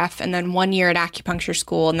UCF and then 1 year at acupuncture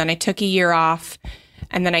school, and then I took a year off,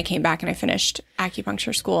 and then I came back and I finished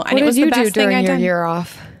acupuncture school. And what it was did you the best do during thing I'd your done. year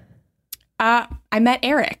off? I met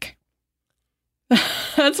Eric.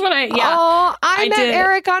 That's when I met did.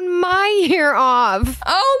 Eric on my year off.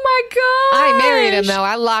 Oh my god! I married him though.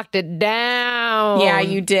 I locked it down. Yeah,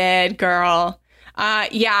 you did, girl.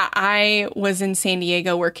 I was in San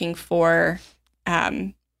Diego working for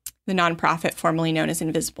the nonprofit formerly known as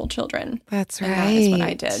Invisible Children. That's right. And that is what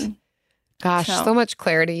I did. Gosh, so much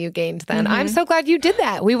clarity you gained then. I'm so glad you did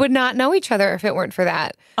that. We would not know each other if it weren't for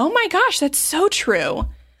that. Oh my gosh, that's so true.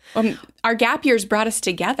 Our gap years brought us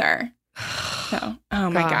together. So, oh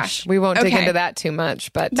my gosh. We won't dig into that too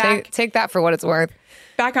much, but take that for what it's worth.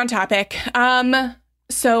 Back on topic.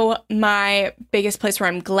 So my biggest place where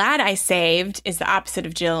I'm glad I saved is the opposite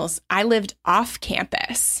of Jill's. I lived off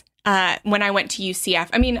campus when I went to UCF.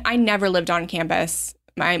 I mean, I never lived on campus.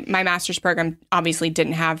 My master's program obviously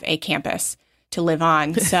didn't have a campus to live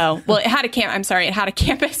on. So, well, it had a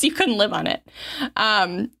campus. You couldn't live on it.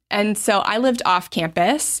 And so I lived off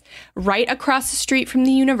campus, right across the street from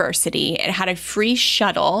the university. It had a free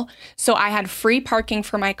shuttle. So I had free parking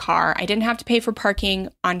for my car. I didn't have to pay for parking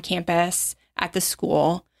on campus at the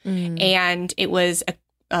school. And it was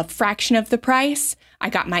a fraction of the price. I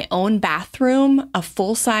got my own bathroom, a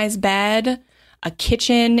full-size bed, a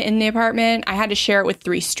kitchen in the apartment. I had to share it with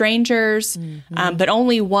 3 strangers, but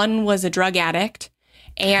only one was a drug addict.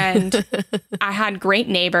 And I had great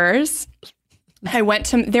neighbors.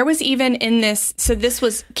 There was even in this, so this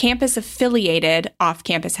was campus affiliated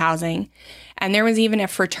off-campus housing. And there was even a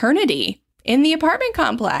fraternity in the apartment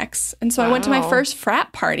complex. And so I went to my first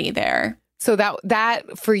frat party there. So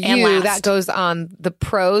that for you, that goes on the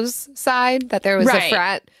pros side, that there was a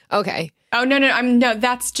frat. Okay. Oh, no,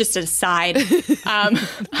 that's just a side.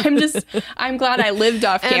 I'm glad I lived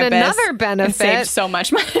off campus. And another benefit, and saved so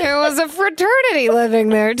much money. There was a fraternity living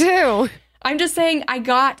there too. I'm just saying I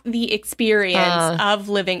got the experience of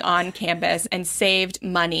living on campus and saved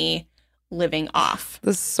money living off.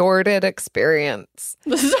 The sordid experience.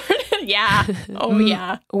 Yeah. Oh,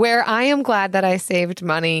 yeah. Where I am glad that I saved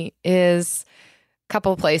money is a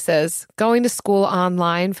couple places. Going to school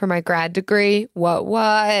online for my grad degree.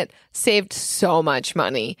 What? Saved so much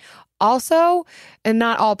money. Also, and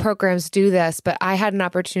not all programs do this, but I had an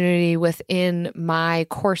opportunity within my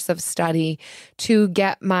course of study to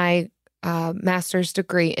get my master's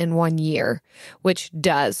degree in 1 year, which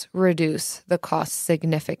does reduce the cost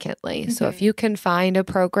significantly. So if you can find a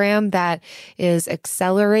program that is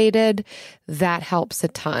accelerated, that helps a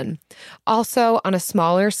ton. Also, on a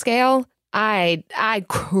smaller scale, I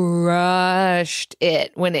crushed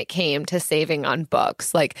it when it came to saving on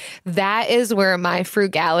books. Like, that is where my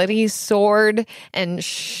frugality soared and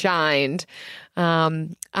shined.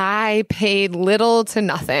 I paid little to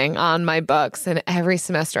nothing on my books, and every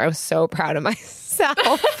semester I was so proud of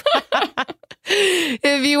myself.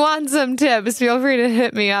 If you want some tips, feel free to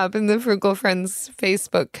hit me up in the Frugal Friends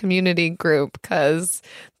Facebook community group, because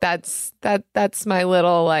that's my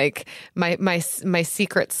little, like, my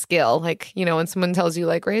secret skill. Like, you know, when someone tells you,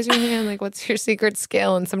 like, raise your hand, like, what's your secret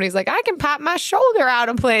skill? And somebody's like, I can pop my shoulder out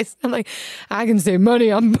of place. I'm like, I can save money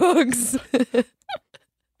on books.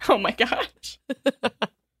 Oh my gosh.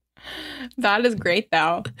 That is great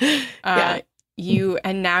though. Yeah.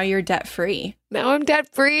 Now you're debt free. Now I'm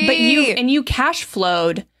debt free. But you cash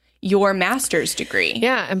flowed your master's degree.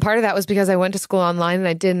 Yeah. And part of that was because I went to school online and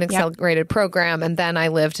I did an accelerated program. And then I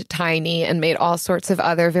lived tiny and made all sorts of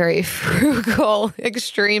other very frugal,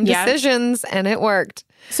 extreme decisions. And it worked.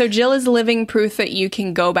 So Jill is living proof that you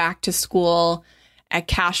can go back to school at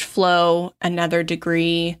cash flow, another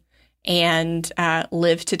degree, and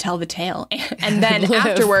live to tell the tale. And then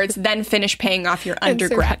afterwards, then finish paying off your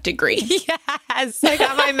undergrad degree. Yes. I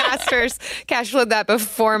got my master's, cash flowed that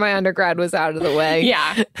before my undergrad was out of the way.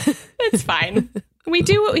 Yeah, it's fine. We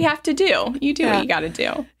do what we have to do. You do what you got to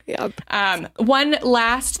do. Yep. One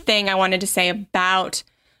last thing I wanted to say about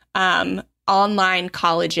online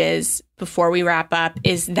colleges before we wrap up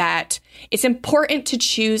is that it's important to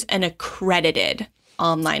choose an accredited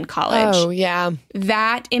online college. Oh, yeah.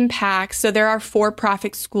 That impacts, so there are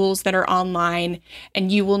for-profit schools that are online,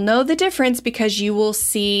 and you will know the difference because you will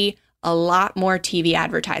see a lot more TV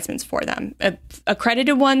advertisements for them.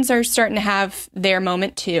 Accredited ones are starting to have their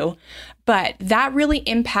moment too, but that really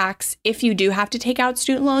impacts if you do have to take out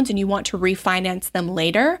student loans and you want to refinance them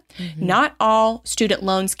later. Not all student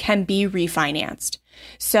loans can be refinanced.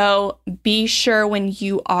 So be sure when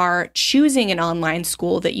you are choosing an online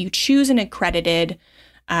school that you choose an accredited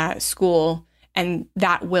school, and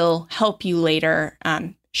that will help you later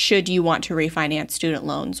should you want to refinance student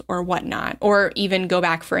loans or whatnot, or even go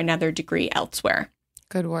back for another degree elsewhere.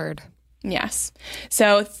 Good word. Yes.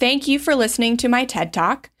 So thank you for listening to my TED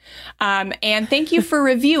Talk. And thank you for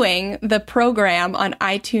reviewing the program on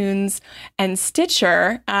iTunes and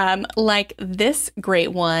Stitcher, like this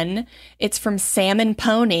great one. It's from Salmon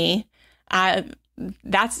Pony.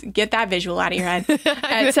 Get that visual out of your head.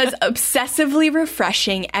 It says obsessively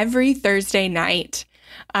refreshing every Thursday night.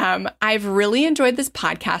 I've really enjoyed this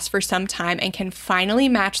podcast for some time and can finally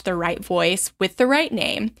match the right voice with the right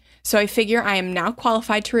name. So I figure I am now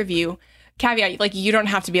qualified to review. Caveat, like, you don't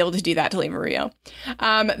have to be able to do that to leave a review.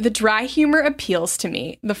 The dry humor appeals to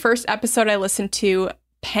me. The first episode I listened to,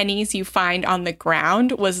 Pennies You Find on the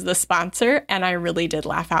Ground, was the sponsor, and I really did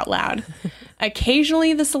laugh out loud.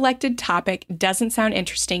 Occasionally, the selected topic doesn't sound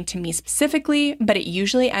interesting to me specifically, but it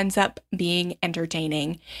usually ends up being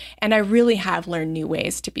entertaining, and I really have learned new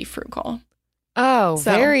ways to be frugal. Oh,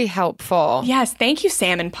 very helpful. Yes. Thank you,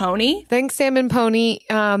 Salmon Pony. Thanks, Salmon Pony.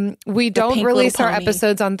 We don't release our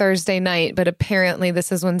episodes on Thursday night, but apparently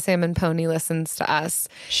this is when Salmon Pony listens to us.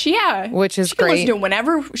 Which is she can great. listen to it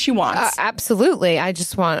whenever she wants. Absolutely. I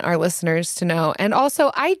just want our listeners to know. And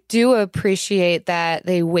also, I do appreciate that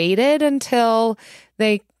they waited until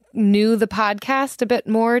they knew the podcast a bit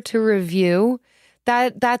more to review.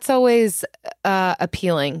 That's always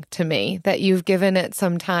appealing to me, that you've given it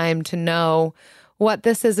some time to know what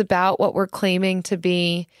this is about, what we're claiming to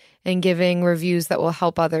be, and giving reviews that will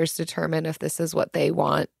help others determine if this is what they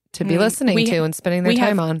want to be listening to and spending their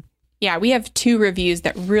time on. Yeah, we have 2 reviews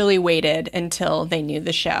that really waited until they knew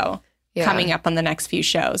the show coming up on the next few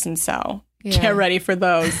shows. And so get ready for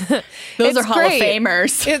those. Those are Hall of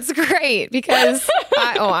Famers. It's great because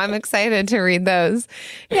I'm excited to read those.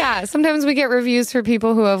 Yeah, sometimes we get reviews for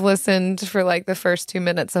people who have listened for like the first 2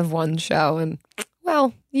 minutes of one show, and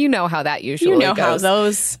well, you know how that usually goes. How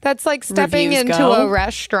those That's like stepping into a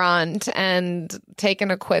restaurant and taking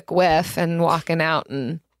a quick whiff and walking out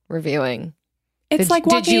and reviewing. It's like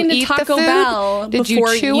walking into Taco Bell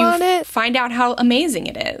before you find out how amazing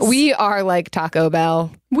it is. We are like Taco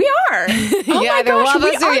Bell. We are. Oh you either love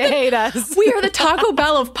us or you hate us. We are the Taco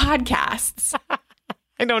Bell of podcasts.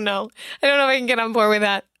 I don't know if I can get on board with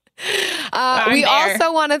that. We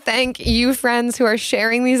also want to thank you, friends, who are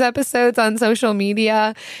sharing these episodes on social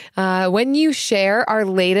media. When you share our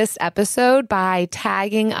latest episode by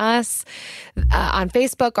tagging us on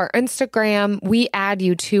Facebook or Instagram, we add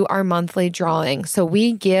you to our monthly drawing. So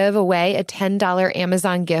we give away a $10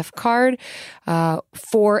 Amazon gift card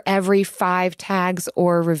for every 5 tags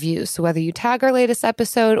or reviews. So whether you tag our latest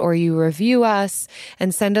episode or you review us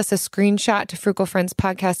and send us a screenshot to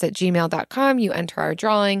frugalfriendspodcast@gmail.com, you enter our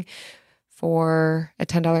drawing for a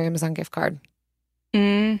 $10 Amazon gift card.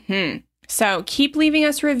 So keep leaving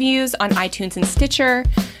us reviews on iTunes and Stitcher.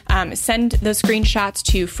 Send those screenshots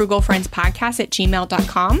to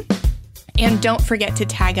frugalfriendspodcast@gmail.com. And don't forget to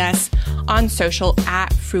tag us on social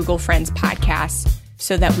 @frugalfriendspodcast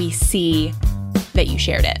so that we see that you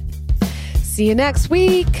shared it. See you next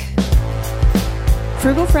week.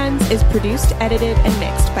 Frugal Friends is produced, edited, and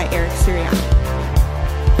mixed by Eric Sirianni.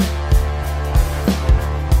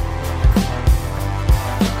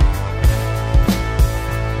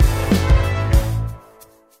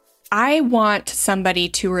 I want somebody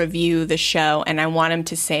to review the show, and I want him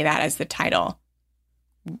to say that as the title.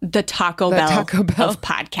 The Taco Bell of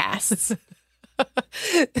podcasts.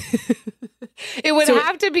 It would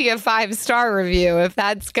have to be a 5-star review if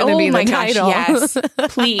that's going to be the title. Yes,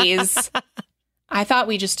 please. I thought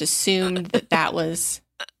we just assumed that was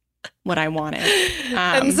what I wanted.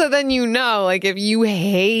 And so then like if you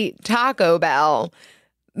hate Taco Bell,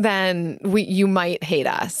 then you might hate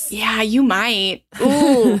us. Yeah, you might.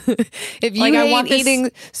 Ooh. If you hate eating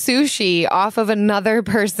sushi off of another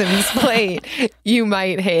person's plate, you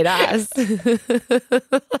might hate us.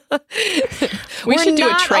 We should do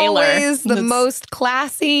a trailer. We're not always the most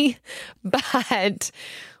classy, but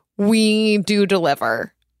we do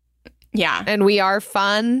deliver. Yeah. And we are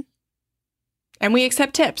fun. And we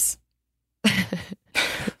accept tips.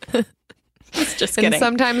 Just kidding. And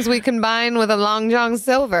sometimes we combine with a Long John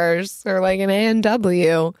Silver's or like an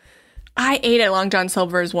A&W. I ate at Long John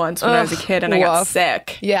Silver's once when I was a kid and I got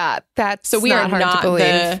sick. Yeah, that's so we are not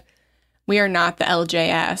the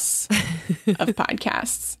LJS of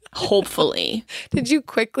podcasts. Hopefully. Did you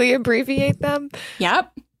quickly abbreviate them?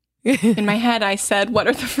 Yep. In my head, I said, "What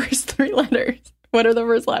are the first 3 letters? What are the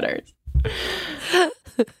first letters?"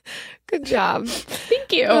 Good job.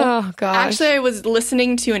 Thank you. Oh, gosh. Actually, I was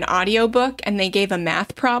listening to an audiobook and they gave a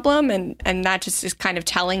math problem and that just is kind of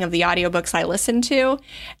telling of the audiobooks I listened to.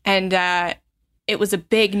 And it was a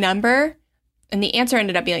big number and the answer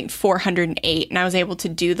ended up being 408 and I was able to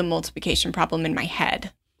do the multiplication problem in my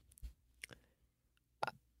head.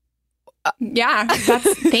 Yeah,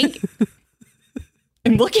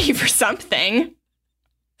 I'm looking for something.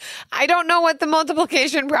 I don't know what the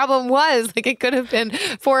multiplication problem was. Like, it could have been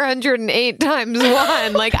 408 times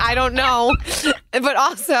 1. Like, I don't know. But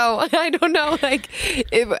also, I don't know, like,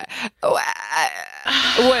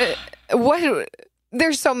 what,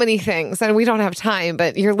 there's so many things and we don't have time,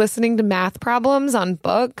 but you're listening to math problems on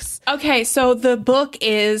books. Okay, so the book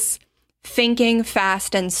is Thinking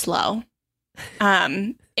Fast and Slow.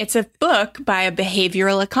 It's a book by a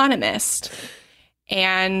behavioral economist.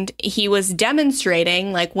 And he was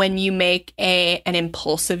demonstrating, like, when you make an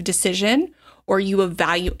impulsive decision or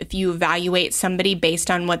if you evaluate somebody based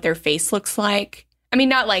on what their face looks like. I mean,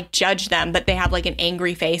 not like judge them, but they have like an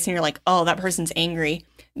angry face and you're like, oh, that person's angry.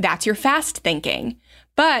 That's your fast thinking.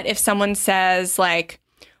 But if someone says like,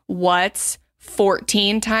 what's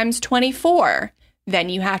 14 times 24? Then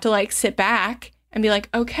you have to like sit back and be like,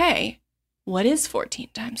 okay, what is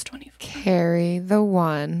 14 times 24? Carry the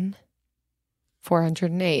 1.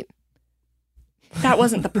 408. That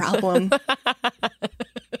wasn't the problem.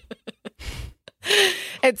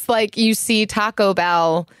 It's like you see Taco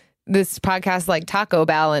Bell, this podcast like Taco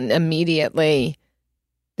Bell, and immediately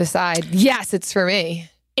decide, yes, it's for me.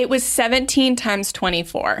 It was 17 times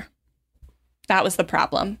 24. That was the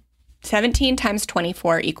problem. 17 times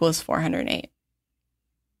 24 equals 408.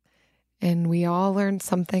 And we all learned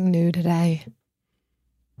something new today.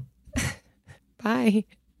 Bye.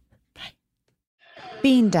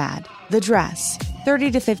 Bean Dad, The Dress, 30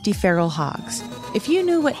 to 50 Feral Hogs. If you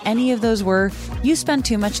knew what any of those were, you spend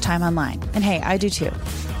too much time online. And hey, I do too.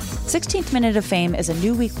 16th Minute of Fame is a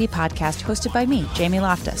new weekly podcast hosted by me, Jamie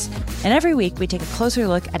Loftus. And every week we take a closer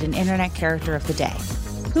look at an internet character of the day.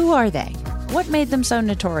 Who are they? What made them so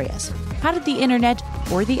notorious? How did the internet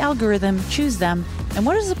or the algorithm choose them? And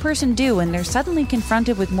what does a person do when they're suddenly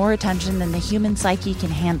confronted with more attention than the human psyche can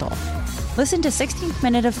handle? Listen to 16th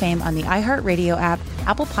Minute of Fame on the iHeartRadio app,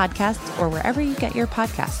 Apple Podcasts, or wherever you get your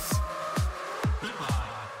podcasts.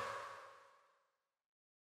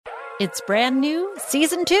 It's brand new,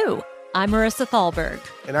 Season 2. I'm Marissa Thalberg.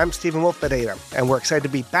 And I'm Stephen Wolf Bedeta, and we're excited to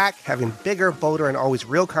be back having bigger, bolder, and always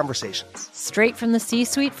real conversations. Straight from the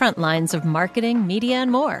C-suite front lines of marketing, media,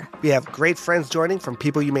 and more. We have great friends joining from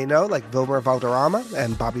people you may know, like Wilmer Valderrama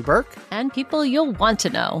and Bobby Burke. And people you'll want to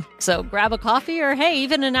know. So grab a coffee or, hey,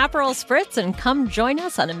 even an Aperol Spritz and come join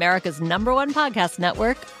us on America's #1 podcast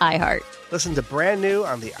network, iHeart. Listen to Brand New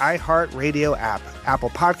on the iHeartRadio app, Apple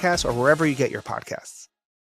Podcasts, or wherever you get your podcasts.